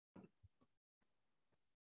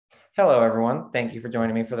Hello, everyone. Thank you for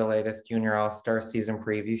joining me for the latest Junior All-Star Season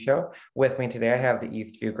Preview Show. With me today, I have the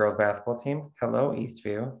Eastview Girls Basketball team. Hello,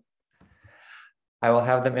 Eastview. I will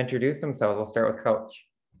have them introduce themselves. We'll start with Coach.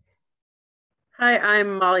 Hi,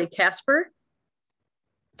 I'm Molly Casper.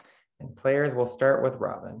 And players, we'll start with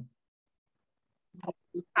Robyn.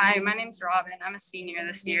 Hi, my name's Robyn. I'm a senior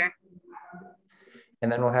this year. And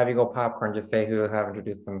then we'll have you go popcorn, just say who will have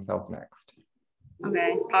introduced themselves next.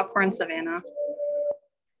 Okay, popcorn Savanah.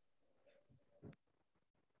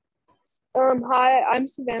 Hi, I'm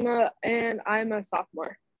Savanah and I'm a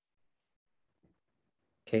sophomore.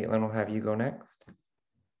 Caitlyn, we'll have you go next.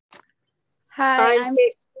 Hi, I'm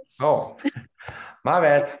Oh, my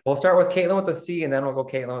bad. We'll start with Caitlyn with the C and then we'll go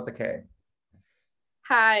Caitlyn with the K.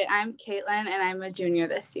 Hi, I'm Kaitlyn and I'm a junior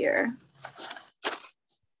this year.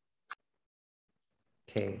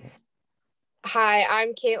 Okay. Hi,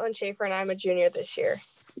 I'm Kaitlyn Schaefer and I'm a junior this year.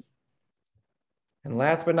 And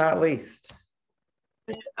last but not least.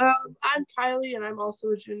 I'm Kylie and I'm also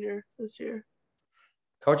a junior this year.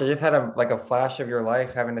 Coach, I just had a flash of your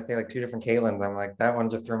life having to say like two different Caitlyns. I'm like, that one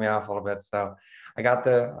just threw me off a little bit. So I got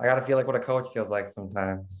to feel like what a coach feels like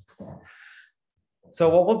sometimes. So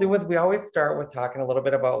what we'll do is we always start with talking a little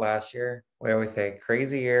bit about last year. We always say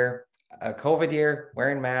crazy year, a COVID year,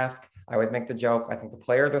 wearing masks. I would make the joke. I think the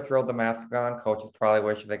players are thrilled the mask are gone. Coaches probably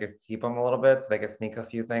wish they could keep them a little bit so they could sneak a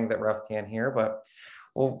few things that refs can't hear, but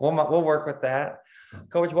we'll work with that.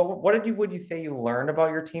 Coach, what would you say you learned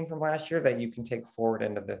about your team from last year that you can take forward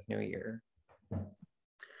into this new year?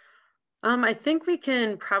 I think we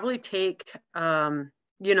can probably take,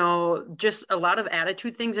 just a lot of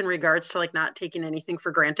attitude things in regards to like not taking anything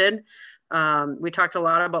for granted. We talked a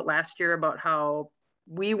lot about last year about how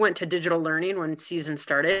we went to digital learning when season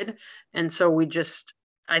started. And so we just,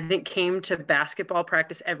 I think, came to basketball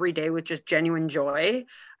practice every day with just genuine joy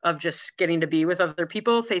of just getting to be with other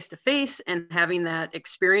people face to face and having that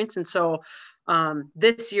experience. And so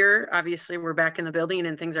this year, obviously, we're back in the building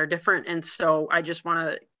and things are different. And so I just want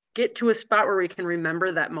to get to a spot where we can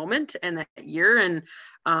remember that moment and that year and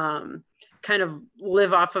kind of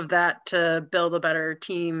live off of that to build a better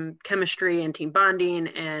team chemistry and team bonding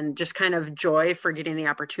and just kind of joy for getting the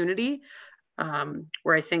opportunity,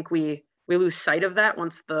 where I think we lose sight of that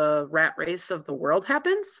once the rat race of the world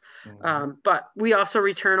happens. But we also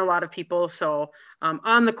return a lot of people. So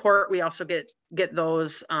on the court, we also get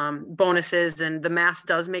those bonuses, and the mask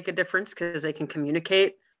does make a difference because they can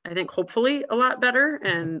communicate, I think, hopefully a lot better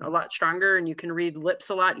and a lot stronger. And you can read lips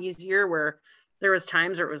a lot easier, where there was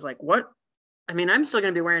times where it was like, what? I mean, I'm still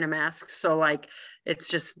going to be wearing a mask. So like, it's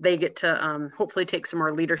just, they get to hopefully take some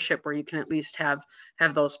more leadership where you can at least have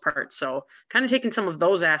those parts. So kind of taking some of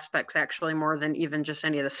those aspects actually more than even just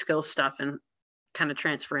any of the skill stuff and kind of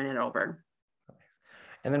transferring it over.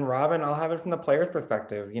 And then Robyn, I'll have it from the player's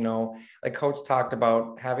perspective. Like Coach talked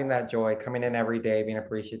about having that joy, coming in every day, being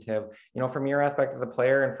appreciative. From your aspect of the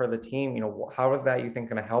player and for the team, how is that you think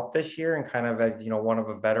going to help this year? And kind of as one of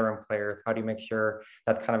a veteran players, how do you make sure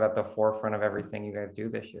that's kind of at the forefront of everything you guys do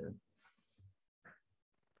this year?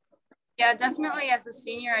 Yeah, definitely. As a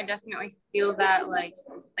senior, I definitely feel that like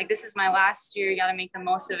this is my last year. You got to make the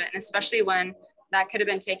most of it, and especially when that could have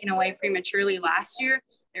been taken away prematurely last year.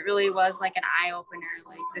 It really was like an eye opener.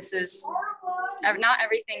 Like, this is not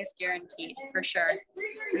everything is guaranteed for sure.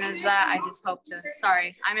 And as that, I just hope to,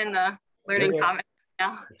 sorry, I'm in the learning comment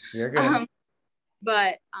now. You're good.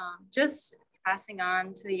 But just passing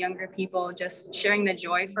on to the younger people, just sharing the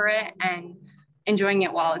joy for it and enjoying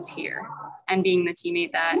it while it's here and being the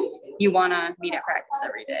teammate that you want to meet at practice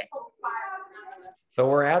every day. So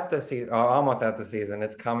we're at the season, almost at the season.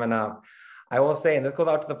 It's coming up. I will say, and this goes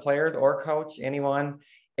out to the players or coach, anyone.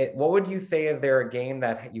 What would you say is there a game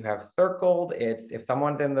that you have circled? If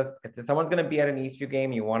someone's going to be at an Eastview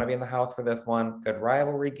game, you want to be in the house for this one. Good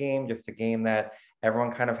rivalry game, just a game that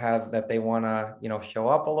everyone kind of has that they want to show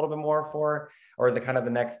up a little bit more for, or the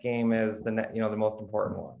next game is the most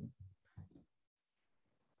important one.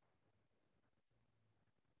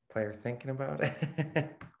 Players thinking about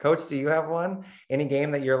it. Coach, do you have one? Any game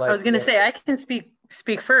that you're like? I was going to say I can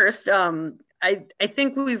speak first. I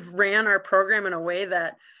think we've ran our program in a way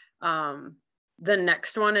that the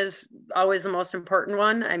next one is always the most important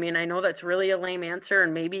one. I mean, I know that's really a lame answer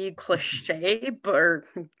and maybe cliche, but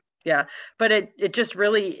it just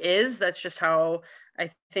really is. That's just how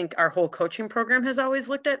I think our whole coaching program has always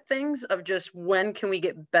looked at things, of just when can we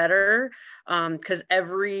get better? Because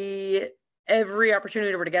every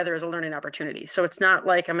opportunity we're together is a learning opportunity. So it's not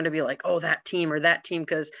like I'm going to be like, oh, that team or that team,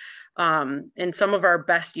 because in some of our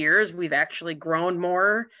best years, we've actually grown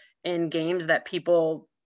more in games that people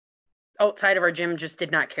outside of our gym just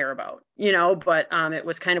did not care about, but it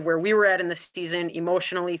was kind of where we were at in the season,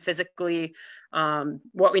 emotionally, physically,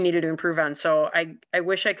 what we needed to improve on. So I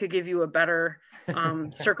wish I could give you a better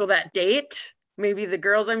circle that date. Maybe the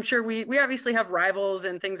girls, I'm sure we obviously have rivals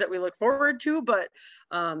and things that we look forward to, but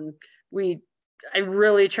I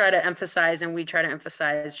really try to emphasize, and we try to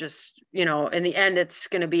emphasize just, in the end, it's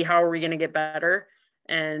going to be how are we going to get better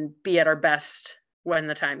and be at our best when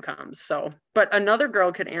the time comes. So, but another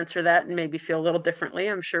girl could answer that and maybe feel a little differently.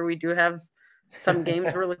 I'm sure we do have some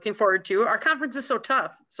games we're looking forward to. Our conference is so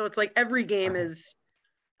tough. So it's like every game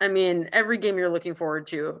you're looking forward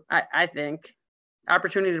to, I think.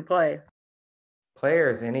 Opportunity to play.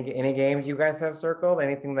 Players, any games you guys have circled?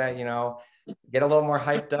 Anything that, get a little more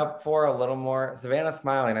hyped up for, a little more? Savanah's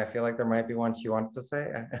smiling. I feel like there might be one she wants to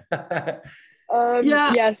say.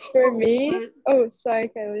 Yeah. Yes, for me. Oh,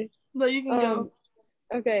 sorry, Kylie. No, you can go.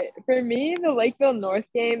 Okay, for me, the Lakeville North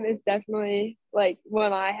game is definitely like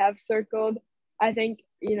one I have circled. I think,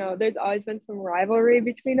 there's always been some rivalry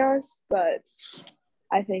between us, but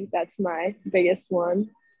I think that's my biggest one.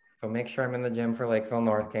 So make sure I'm in the gym for Lakeville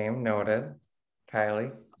North game. Noted.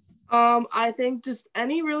 Kylie? I think just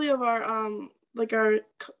any really of our our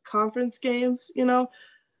conference games,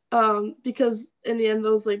 because in the end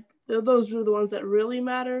those are the ones that really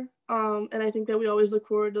matter. And I think that we always look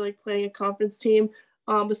forward to playing a conference team,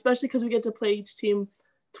 especially because we get to play each team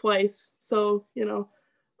twice. So,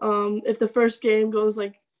 if the first game goes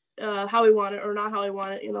how we want it or not how we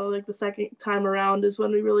want it, the second time around is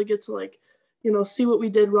when we really get to see what we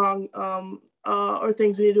did wrong, or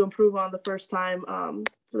things we need to improve on the first time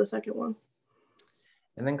for the second one.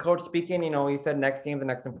 And then Coach, speaking, you said next game's the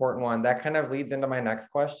next important one. That kind of leads into my next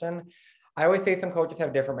question. I always say some coaches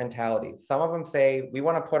have different mentalities. Some of them say, we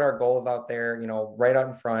want to put our goals out there, right out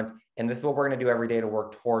in front, and this is what we're going to do every day to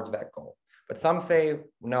work towards that goal. But some say,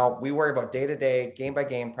 no, we worry about day to day, game by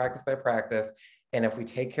game, practice by practice. And if we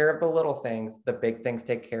take care of the little things, the big things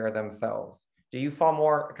take care of themselves. Do you fall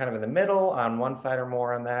more kind of in the middle, on one side, or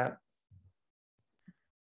more on that?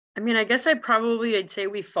 I mean, I guess I'd say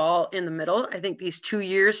we fall in the middle. I think these 2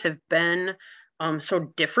 years have been so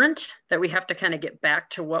different that we have to kind of get back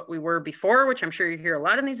to what we were before, which I'm sure you hear a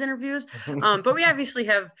lot in these interviews. But we obviously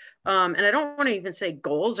have, and I don't want to even say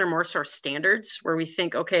goals, or more sort of standards, where we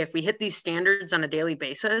think, okay, if we hit these standards on a daily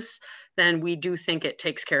basis, then we do think it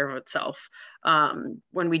takes care of itself.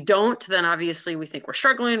 When we don't, then obviously we think we're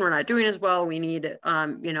struggling, we're not doing as well. We need,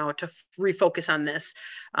 to refocus on this.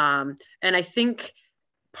 And I think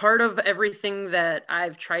part of everything that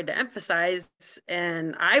I've tried to emphasize,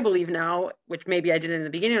 and I believe now, which maybe I did in the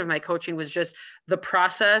beginning of my coaching, was just the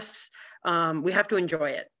process. We have to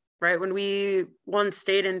enjoy it, right? When we won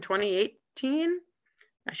state in 2018,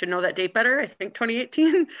 I should know that date better. I think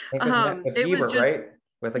 2018. It was just right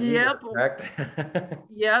with a Gebert, correct?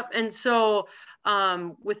 Yep. And so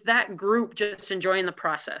with that group, just enjoying the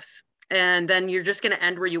process, and then you're just going to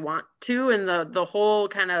end where you want to, and the whole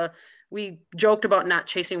kind of. We joked about not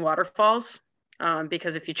chasing waterfalls,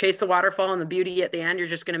 because if you chase the waterfall and the beauty at the end, you're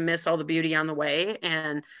just going to miss all the beauty on the way.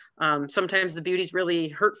 And sometimes the beauty is really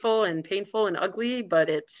hurtful and painful and ugly, but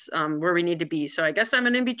it's where we need to be. So I guess I'm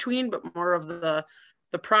an in-between, but more of the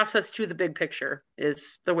process to the big picture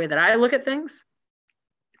is the way that I look at things.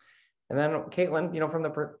 And then Kaitlyn, from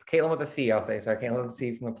Kaitlyn with a C, I'll say, sorry, Kaitlyn with a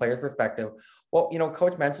C from the player's perspective. Well,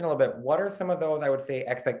 Coach mentioned a little bit, what are some of those, I would say,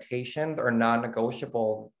 expectations or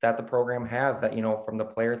non-negotiables that the program has that, from the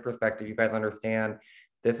player's perspective, you guys understand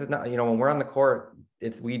this is not, when we're on the court,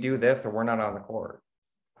 we do this or we're not on the court.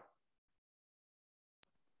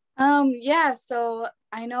 Yeah, so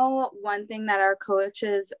I know one thing that our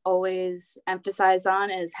coaches always emphasize on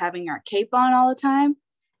is having our cape on all the time.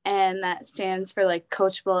 And that stands for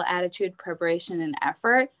coachable attitude, preparation, and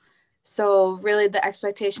effort. So really the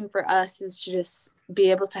expectation for us is to just be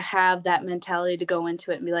able to have that mentality to go into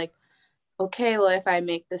it and be like, okay, well, if I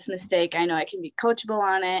make this mistake, I know I can be coachable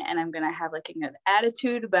on it, and I'm going to have a good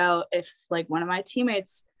attitude about if one of my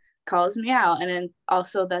teammates calls me out. And then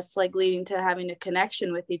also that's leading to having a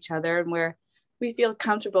connection with each other, and where we feel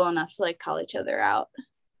comfortable enough to call each other out.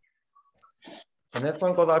 And this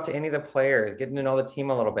one goes out to any of the players, getting to know the team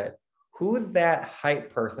a little bit. Who's that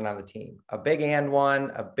hype person on the team? A big and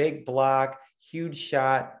one, a big block, huge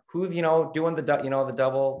shot. Who's, doing the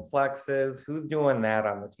double flexes? Who's doing that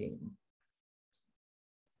on the team?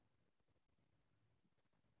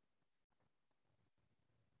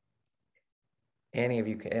 Any of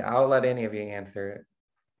you can, I'll let any of you answer it.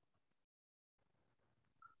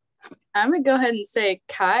 I'm going to go ahead and say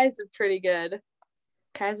Kai's a pretty good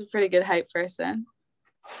hype person.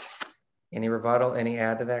 Any rebuttal, any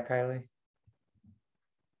add to that, Kylie?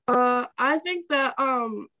 I think that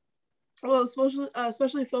well,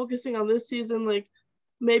 especially focusing on this season, like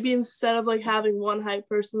maybe instead of like having one hype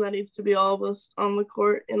person, that needs to be all of us on the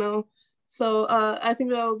court, you know. So I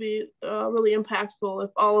think that would be really impactful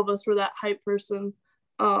if all of us were that hype person,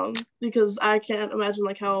 because I can't imagine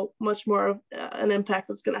like how much more of an impact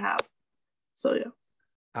it's gonna have. So yeah.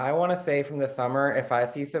 I want to say from the summer, if I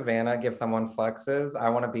see Savanah give someone flexes, I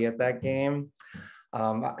want to be at that game.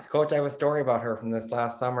 Coach, I have a story about her from this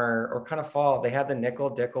last summer or kind of fall. They had the nickel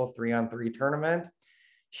dickle 3-on-3 tournament.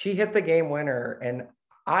 She hit the game winner, and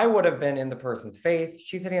I would have been in the person's face.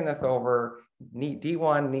 She's hitting this over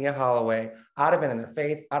D1 Nia Holloway. I'd have been in their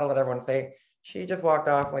face. I'd have let everyone say, she just walked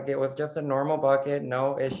off like it was just a normal bucket,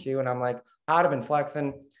 no issue. And I'm like, I'd have been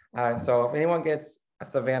flexing. So if anyone gets a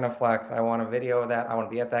Savanah flex, I want a video of that. I want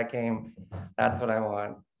to be at that game. That's what I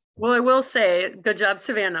want. Well, I will say, good job,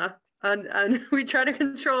 Savanah. And we try to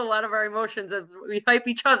control a lot of our emotions. We hype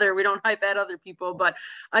each other. We don't hype at other people. But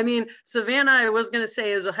I mean, Savanah, I was going to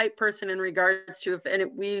say, is a hype person in regards to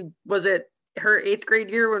was it her 8th grade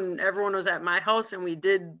year when everyone was at my house and we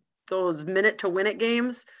did those minute to win it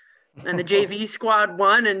games and the JV squad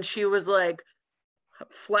won. And she was like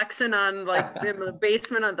flexing on like in the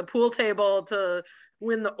basement on the pool table to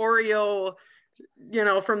win the Oreo, you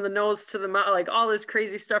know, from the nose to the mouth, like all this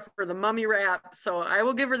crazy stuff for the mummy wrap. So I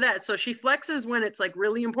will give her that. So she flexes when it's like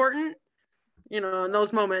really important, you know, in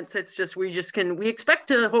those moments. It's just, we expect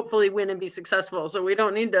to hopefully win and be successful. So we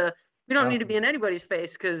don't need to be in anybody's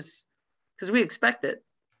face because we expect it.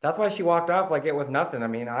 That's why she walked off like it was nothing. I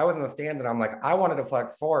mean, I was in the stand and I'm like, I wanted to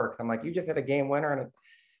flex forward. I'm like, you just hit a game winner. And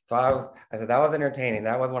so I said, that was entertaining.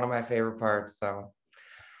 That was one of my favorite parts. So.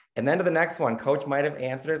 And then to the next one, Coach might have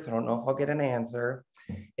answered, so I don't know if I'll get an answer.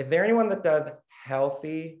 Is there anyone that does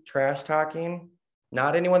healthy trash talking?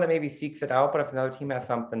 Not anyone that maybe seeks it out, but if another team has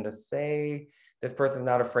something to say, this person's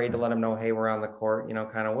not afraid to let them know, hey, we're on the court, you know,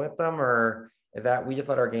 kind of with them, or is that we just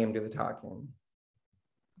let our game do the talking?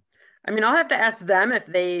 I mean, I'll have to ask them if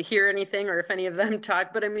they hear anything or if any of them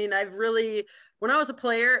talk, but I mean, when I was a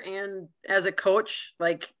player and as a coach,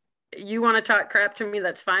 like, you want to talk crap to me,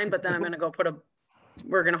 that's fine, but then I'm going to go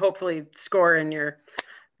we're going to hopefully score in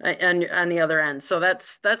on the other end. So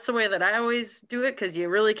that's the way that I always do it. Cause you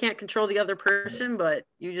really can't control the other person, but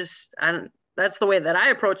that's the way that I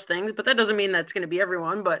approach things, but that doesn't mean that's going to be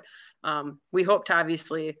everyone. But we hope to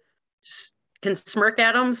obviously just can smirk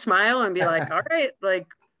at them, smile and be like, all right, like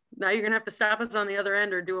now you're going to have to stop us on the other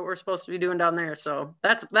end or do what we're supposed to be doing down there. So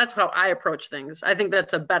that's how I approach things. I think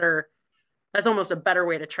that's almost a better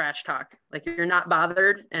way to trash talk. Like you're not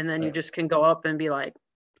bothered and then you just can go up and be like,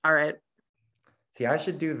 all right. See, I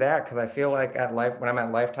should do that because I feel like when I'm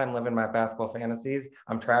at Lifetime living my basketball fantasies,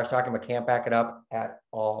 I'm trash talking but can't back it up at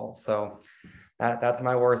all. So that's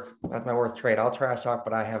my worst trait. I'll trash talk,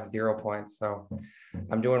 but I have 0 points. So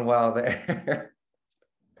I'm doing well there.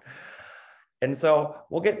 And so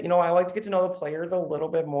we'll get, I like to get to know the players a little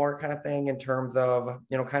bit more kind of thing in terms of,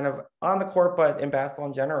 kind of on the court, but in basketball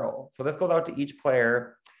in general. So this goes out to each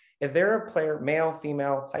player. Is there a player, male,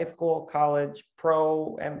 female, high school, college,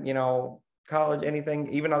 pro, and, college,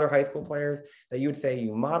 anything, even other high school players that you would say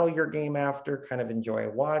you model your game after, kind of enjoy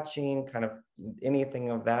watching, kind of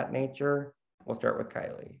anything of that nature? We'll start with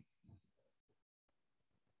Kylie.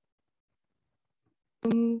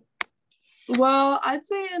 Well, I'd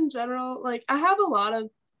say in general, like I have a lot of,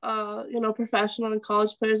 professional and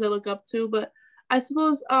college players I look up to, but I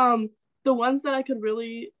suppose the ones that I could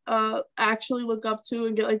really actually look up to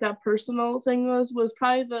and get like that personal thing was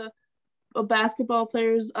probably the basketball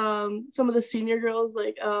players, some of the senior girls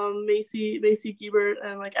like Macy Giebert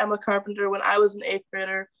and like Emma Carpenter when I was an 8th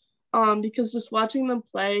grader, because just watching them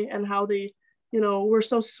play and how they we're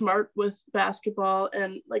so smart with basketball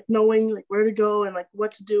and like knowing like where to go and like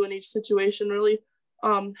what to do in each situation really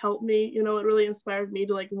helped me. It really inspired me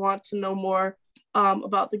to like want to know more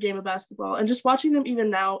about the game of basketball, and just watching them even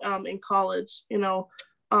now in college,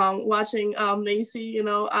 watching Macy,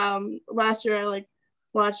 last year I like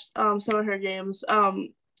watched some of her games,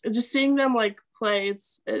 just seeing them like play,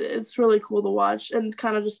 it's really cool to watch and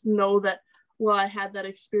kind of just know that, well, I had that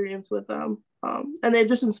experience with them. And they've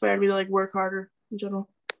just inspired me to like work harder in general.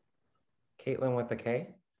 Kaitlyn with a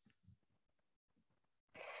K.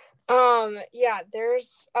 Yeah,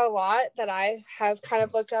 there's a lot that I have kind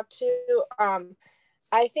of looked up to.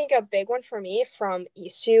 I think a big one for me from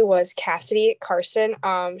Eastview was Cassidy Carson.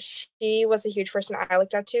 She was a huge person I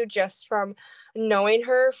looked up to just from knowing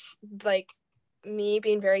her, like me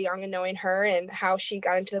being very young and knowing her and how she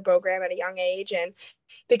got into the program at a young age and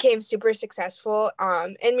became super successful.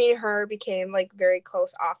 And me and her became like very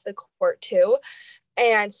close off the court too.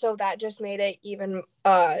 And so that just made it even,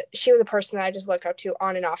 she was a person that I just looked up to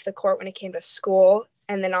on and off the court when it came to school.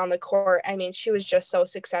 And then on the court, I mean, she was just so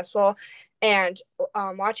successful. And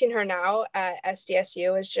watching her now at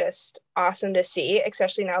SDSU is just awesome to see,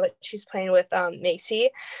 especially now that she's playing with Macy.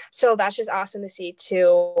 So that's just awesome to see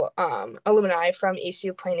two alumni from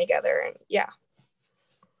Eastview playing together. And yeah.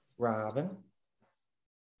 Robyn?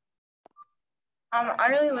 I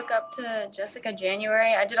really look up to Jessica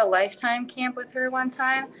January. I did a lifetime camp with her one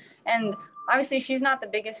time, and obviously she's not the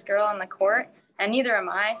biggest girl on the court, and neither am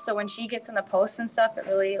I. So when she gets in the posts and stuff, it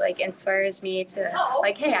really like inspires me to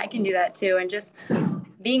like, hey, I can do that too. And just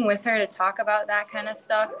being with her to talk about that kind of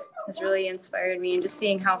stuff has really inspired me, and just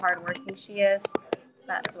seeing how hardworking she is,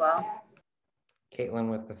 that as well.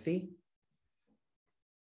 Kaitlyn with the C.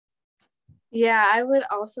 Yeah, I would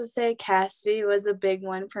also say Cassidy was a big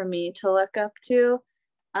one for me to look up to,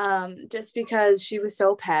 just because she was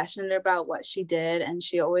so passionate about what she did, and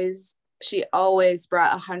she always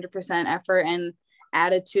brought 100% effort and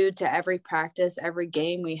attitude to every practice, every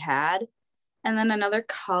game we had. And then another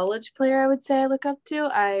college player I would say I look up to,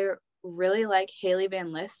 I really like Haley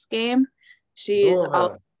Van List's game. She's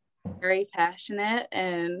very passionate,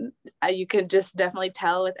 and you could just definitely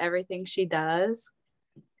tell with everything she does.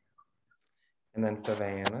 And then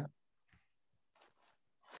Savanah.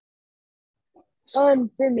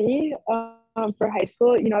 For me, for high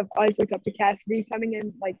school, you know, I've always looked up to Cassidy coming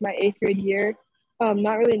in like my 8th grade year,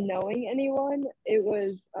 not really knowing anyone. It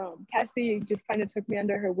was Cassidy just kind of took me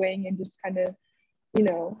under her wing and just kind of, you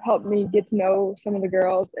know, helped me get to know some of the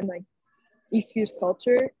girls and like Eastview's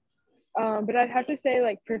culture. But I'd have to say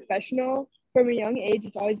like professional from a young age,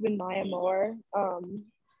 it's always been Maya Moore.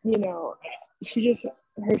 You know, she just,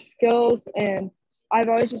 her skills, and I've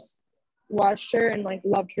always just watched her and like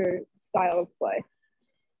loved her style of play.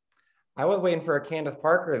 I was waiting for a Candace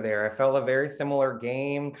Parker there. I felt a very similar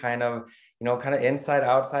game, kind of inside,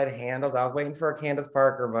 outside handles. I was waiting for a Candace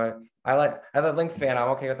Parker, but as a Lynx fan, I'm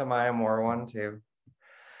okay with the Maya Moore one too.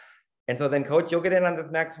 And so then, Coach, you'll get in on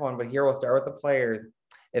this next one, but here we'll start with the players.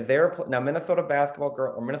 Is there now Minnesota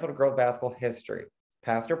girls basketball history,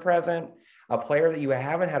 past or present, a player that you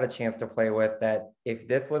haven't had a chance to play with that if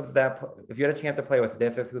you had a chance to play with,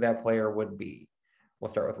 this is who that player would be?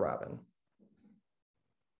 We'll start with Robyn.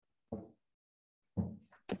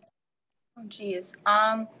 Oh, geez.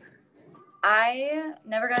 I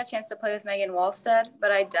never got a chance to play with Megan Wallstead,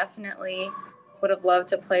 but I definitely would have loved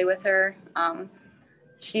to play with her.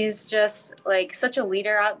 She's just like such a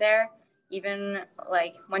leader out there. Even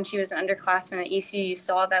like when she was an underclassman at ECU, you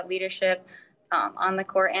saw that leadership on the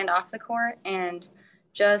court and off the court. And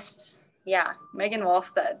just, yeah, Megan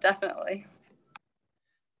Wallstead, definitely.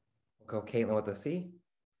 We'll go Kaitlyn with the C.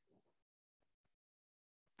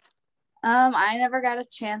 I never got a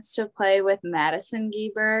chance to play with Madison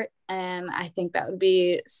Giebert, and I think that would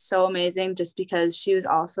be so amazing just because she was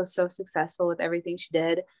also so successful with everything she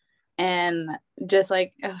did. And just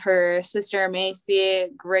like her sister Macy,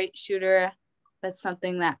 great shooter. That's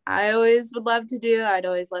something that I always would love to do. I'd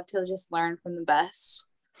always love to just learn from the best.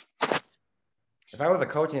 If I was a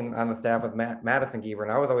coaching on the staff with Madison Giebert,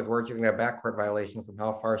 I was always worried she was going to have backcourt violations from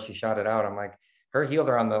how far she shot it out. I'm like, her heels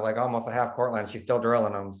are on the almost the half court line. She's still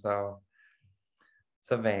drilling them. So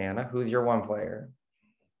Savanah, who's your one player?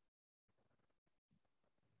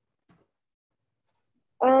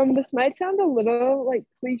 This might sound a little like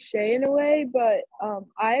cliche in a way, but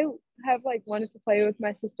I have wanted to play with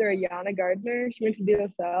my sister Ayana Gardner. She went to De La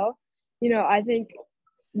Salle. You know, I think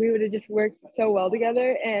we would have just worked so well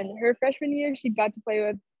together. And her freshman year, she got to play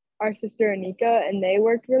with our sister Anika, and they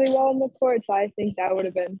worked really well on the court. So I think that would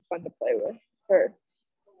have been fun to play with her.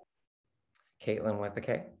 Kaitlyn with the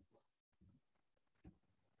K.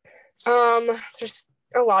 There's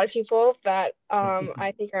a lot of people that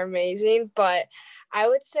I think are amazing, but I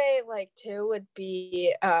would say two would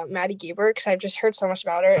be Maddie Giebert, because I've just heard so much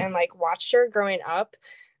about her and watched her growing up.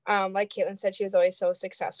 Like Kaitlyn said, she was always so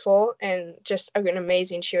successful and just an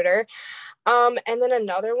amazing shooter. And then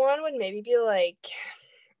another one would maybe be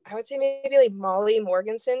I would say maybe Molly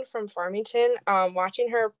Morganson from Farmington. Watching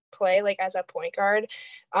her play as a point guard,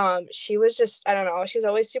 she was just, I don't know, she was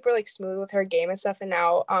always super smooth with her game and stuff. And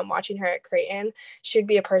now watching her at Creighton, she'd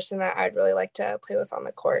be a person that I'd really like to play with on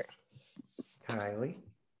the court. Kylie.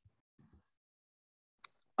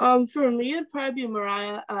 For me, it'd probably be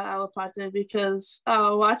Mariah Alapate, because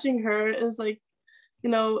watching her is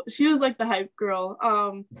she was the hype girl.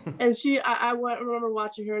 And I remember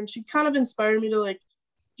watching her, and she kind of inspired me to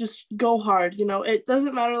just go hard. It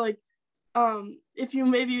doesn't matter if you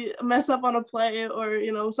maybe mess up on a play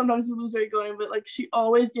or sometimes you lose where you're going, but she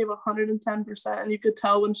always gave 110%, and you could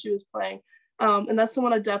tell when she was playing. And that's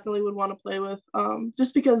someone I definitely would want to play with,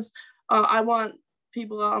 just because I want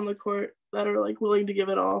people out on the court that are like willing to give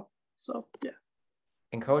it all. So, yeah.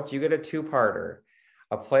 And Coach, you get a two-parter.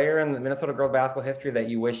 A player in the Minnesota girls basketball history that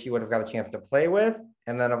you wish you would have got a chance to play with,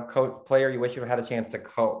 and then a player you wish you had a chance to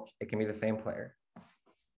coach. It can be the same player.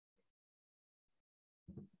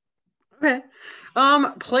 Okay.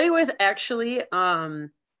 Play with, actually,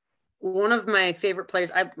 one of my favorite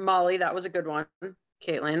players, Molly, that was a good one,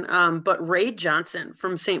 Kaitlyn. But Ray Johnson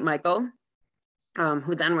from St. Michael,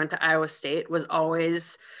 who then went to Iowa State, was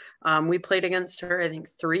always, we played against her, I think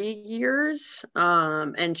 3 years.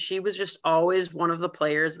 And she was just always one of the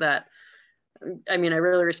players that, I mean, I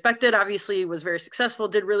really respected. Obviously was very successful,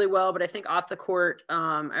 did really well, but I think off the court,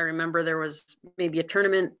 I remember there was maybe a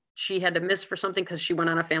tournament she had to miss for something because she went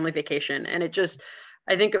on a family vacation. And it just,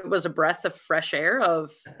 I think it was a breath of fresh air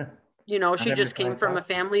of, you know, she just came from a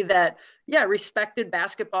family that, yeah, respected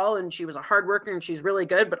basketball, and she was a hard worker and she's really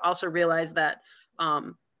good, but also realized that,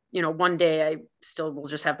 you know, one day I still will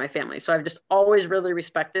just have my family. So I've just always really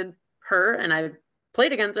respected her, and I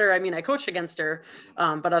played against her. I mean, I coached against her,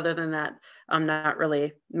 but other than that, I'm not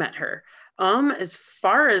really met her. As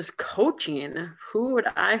far as coaching, who would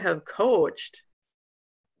I have coached?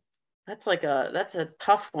 That's a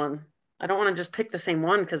tough one. I don't want to just pick the same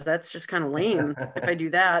one because that's just kind of lame if I do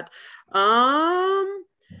that. I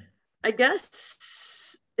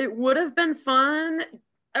guess it would have been fun.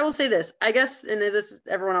 I will say this, I guess, and this is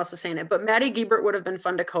everyone else is saying it, but Maddie Giebert would have been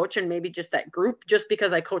fun to coach, and maybe just that group, just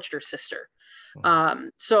because I coached her sister.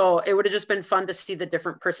 So it would have just been fun to see the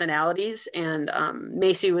different personalities. And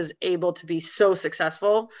Macy was able to be so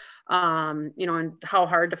successful, you know, and how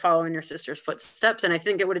hard to follow in your sister's footsteps. And I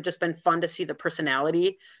think it would have just been fun to see the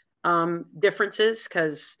personality differences,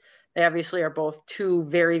 because they obviously are both two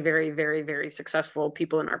very, very, very, very successful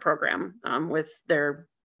people in our program, with their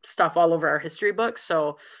stuff all over our history books.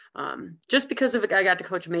 So just because of it, I got to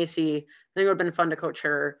coach Macy, I think it would have been fun to coach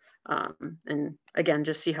her. And again,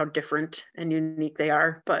 just see how different and unique they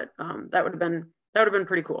are. But that would have been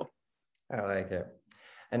pretty cool. I like it.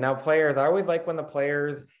 And now players, I always like when the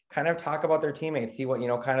players kind of talk about their teammates, see what, you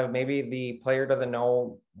know, kind of maybe the player doesn't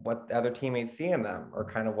know what the other teammates see in them, or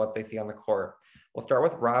kind of what they see on the court. We'll start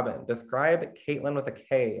with Robyn. Describe Kaitlyn with a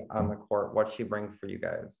K on the court, what she brings for you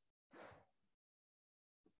guys.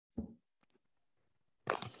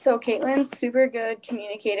 So Kaitlyn's super good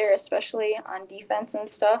communicator, especially on defense and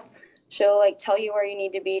stuff. She'll like tell you where you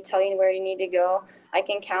need to be, tell you where you need to go. I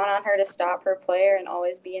can count on her to stop her player and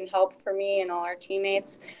always be in help for me and all our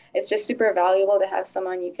teammates. It's just super valuable to have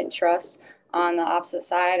someone you can trust on the opposite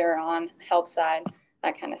side or on help side,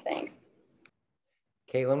 that kind of thing.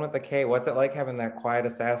 Kaitlyn with a K, what's it like having that quiet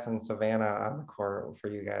assassin Savanah on the court for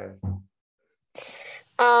you guys?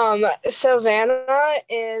 Savanah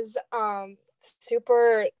is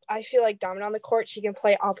super, I feel like, dominant on the court. She can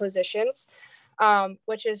play all positions,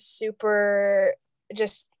 which is super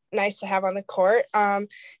just nice to have on the court.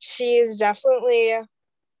 She's definitely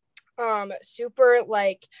super,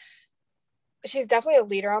 like, she's definitely a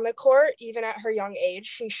leader on the court. Even at her young age,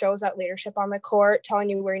 she shows that leadership on the court, telling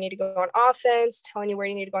you where you need to go on offense, telling you where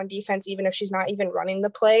you need to go on defense, even if she's not even running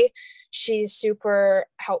the play. She's super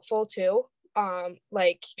helpful too.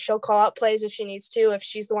 Like, she'll call out plays if she needs to. If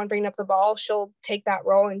she's the one bringing up the ball, she'll take that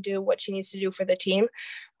role and do what she needs to do for the team,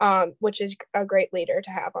 which is a great leader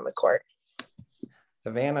to have on the court.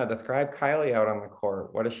 Savanah, describe Kylie out on the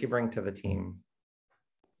court. What does she bring to the team?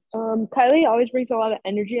 Kylie always brings a lot of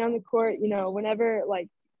energy on the court. You know, whenever, like,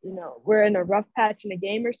 you know, we're in a rough patch in a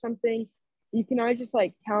game or something, you can always just,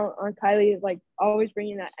 like, count on Kylie, like, always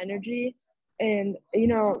bringing that energy. And, you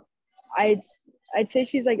know, I'd say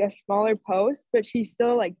she's, like, a smaller post, but she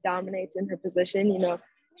still, like, dominates in her position. You know,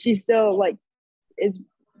 she still, like,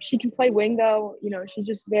 she can play wing, though. You know, she's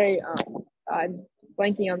just very, I'm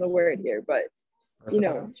blanking on the word here, but, you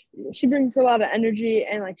know, she brings a lot of energy,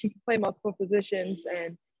 and, like, she can play multiple positions,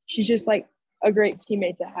 and she's just, like, a great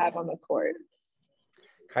teammate to have on the court.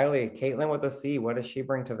 Kylie, Kaitlyn with a C, what does she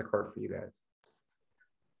bring to the court for you guys?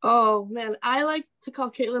 Oh man, I like to call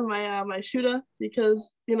Kaitlyn my shooter,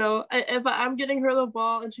 because, you know, if I'm getting her the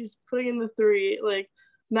ball and she's putting in the three, like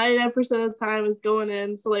 99% of the time is going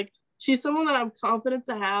in. So like, she's someone that I'm confident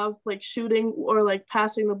to have like shooting or like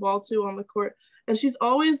passing the ball to on the court. And she's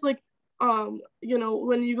always like, you know,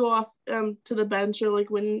 when you go off to the bench, or like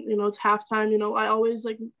when, you know, it's halftime, you know, I always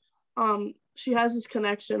like, she has this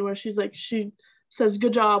connection where she's like, she says,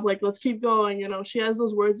 good job, like, let's keep going. You know, she has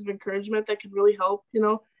those words of encouragement that can really help, you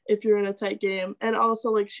know, if you're in a tight game. And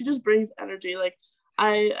also, like, she just brings energy. Like,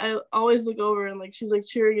 I always look over and like, she's like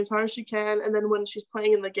cheering as hard as she can. And then when she's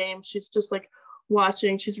playing in the game, she's just like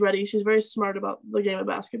watching. She's ready. She's very smart about the game of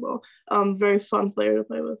basketball. Very fun player to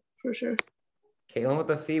play with for sure. Kaitlyn with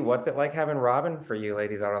the C, what's it like having Robyn for you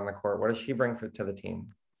ladies out on the court? What does she bring to the team?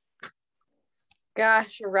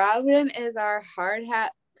 Gosh, Robyn is our hard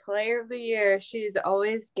hat player of the year. She's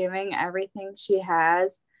always giving everything she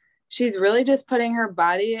has. She's really just putting her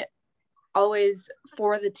body always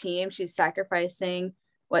for the team. She's sacrificing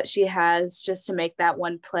what she has just to make that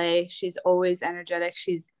one play. She's always energetic.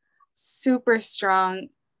 She's super strong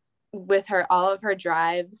with all of her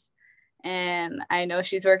drives. And I know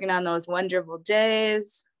she's working on those one dribble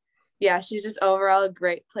days. Yeah, she's just overall a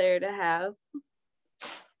great player to have.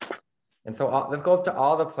 And so this goes to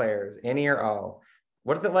all the players, any or all.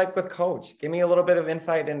 What is it like with Coach? Give me a little bit of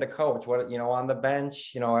insight into Coach. What, on the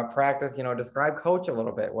bench, at practice, describe Coach a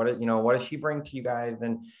little bit. What does she bring to you guys?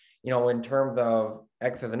 And, in terms of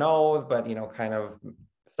X's and O's, but, kind of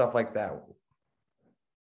stuff like that.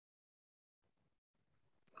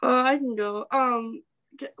 I can go.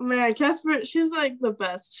 Man, Casper, she's like the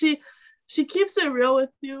best. She keeps it real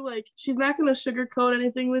with you. Like, she's not going to sugarcoat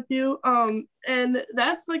anything with you. And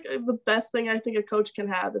that's like the best thing I think a coach can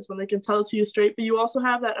have is when they can tell it to you straight, but you also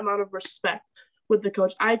have that amount of respect with the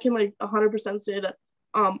coach. I can 100% say that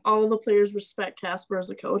all of the players respect Casper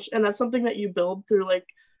as a coach. And that's something that you build through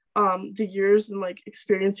the years and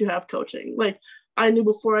experience you have coaching. I knew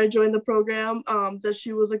before I joined the program that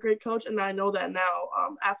she was a great coach. And I know that now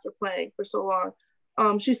after playing for so long.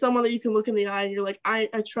 She's someone that you can look in the eye and you're like, I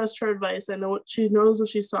trust her advice. I know she knows what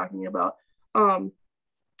she's talking about. And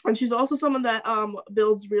she's also someone that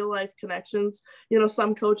builds real life connections.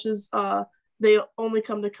 Some coaches, they only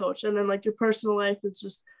come to coach, and then your personal life is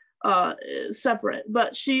just separate.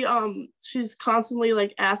 But she's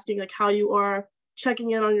constantly asking how you are,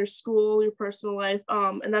 checking in on your school, your personal life.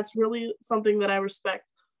 And that's really something that I respect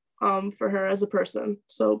for her as a person.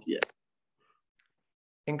 So yeah.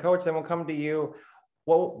 And Coach, then we'll come to you.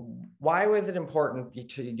 Well, why was it important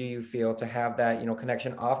do you feel to have that,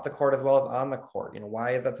 connection off the court as well as on the court?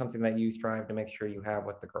 Why is that something that you strive to make sure you have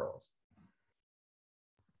with the girls?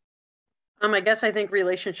 I guess I think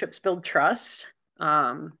relationships build trust,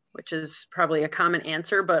 which is probably a common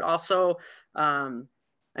answer, but also,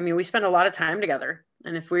 we spend a lot of time together.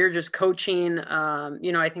 And if we were just coaching,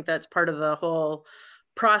 I think that's part of the whole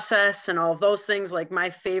process and all of those things. My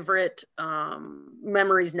favorite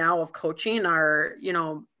memories now of coaching are,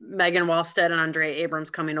 Megan Wallstead and Andre Abrams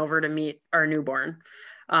coming over to meet our newborn,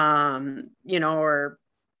 or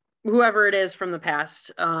whoever it is from the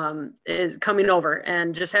past is coming over,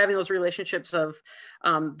 and just having those relationships of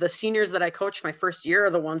the seniors that I coached my first year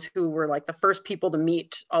are the ones who were the first people to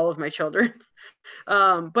meet all of my children.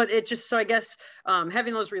 But it just, so I guess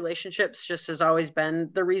having those relationships just has always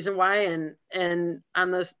been the reason why. And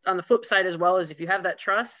on the flip side as well, is if you have that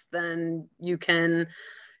trust, then you can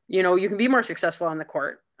be more successful on the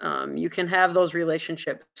court. You can have those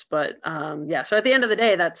relationships, but so at the end of the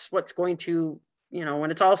day, that's what's going to,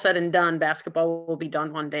 when it's all said and done, basketball will be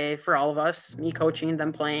done one day for all of us, me coaching,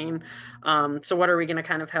 them playing. So what are we going to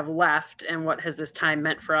kind of have left, and what has this time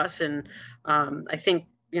meant for us? And I think,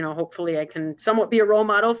 hopefully I can somewhat be a role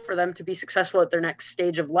model for them to be successful at their next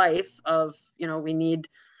stage of life of, I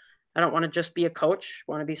don't want to just be a coach,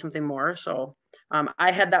 I want to be something more. So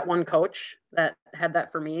I had that one coach that had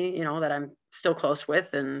that for me, that I'm still close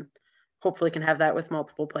with, and hopefully can have that with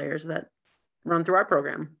multiple players that run through our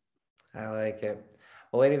program. I like it.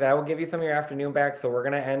 Well, ladies, I will give you some of your afternoon back. So we're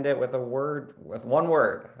going to end it with one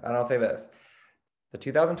word. And I'll say this. The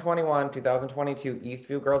 2021-2022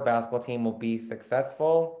 Eastview Girls Basketball team will be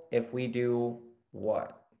successful if we do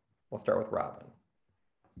what? We'll start with Robyn.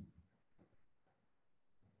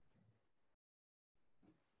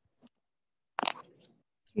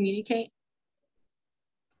 Communicate.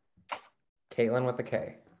 Kaitlyn with a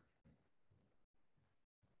K.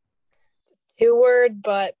 2-word,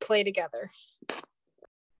 but play together.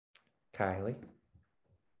 Kylie.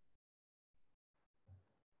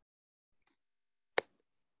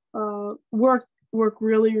 Work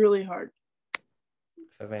really, really hard.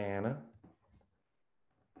 Savanah.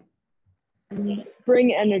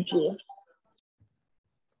 Bring energy.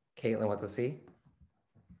 Kaitlyn with a C.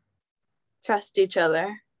 Trust each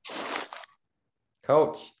other.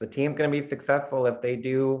 Coach, the team's going to be successful if they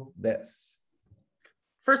do this.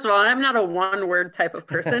 First of all, I'm not a one-word type of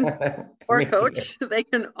person or coach. They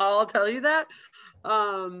can all tell you that.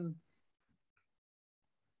 Oh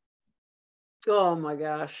my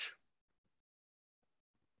gosh.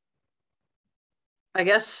 I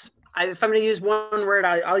guess if I'm going to use one word,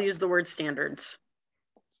 I'll use the word standards.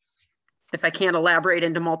 If I can't elaborate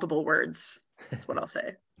into multiple words, that's what I'll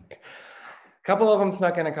say. couple of them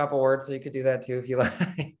snuck in a couple words, so you could do that too if you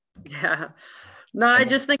like. Yeah. No, I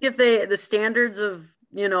just think if the standards of,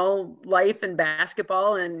 you know, life and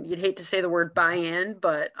basketball, and you'd hate to say the word buy-in,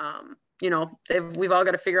 but, you know, we've all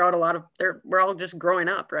got to figure out we're all just growing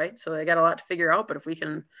up, right? So they got a lot to figure out, but if we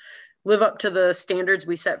can live up to the standards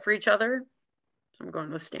we set for each other, so I'm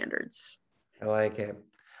going with standards. I like it.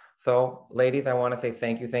 So ladies, I want to say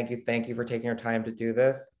thank you for taking your time to do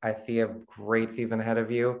this. I see a great season ahead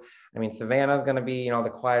of you. I mean, Savanah is going to be, you know,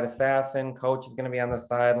 the quiet assassin. Coach is going to be on the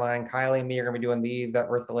sideline. Kylie and me are going to be doing these at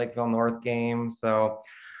the Lakeville North game. So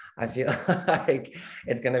I feel like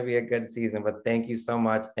it's going to be a good season, but thank you so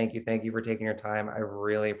much. Thank you for taking your time. I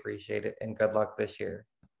really appreciate it, and good luck this year.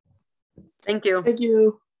 Thank you. Thank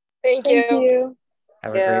you. Thank you.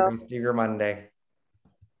 Have a great rest of your Monday.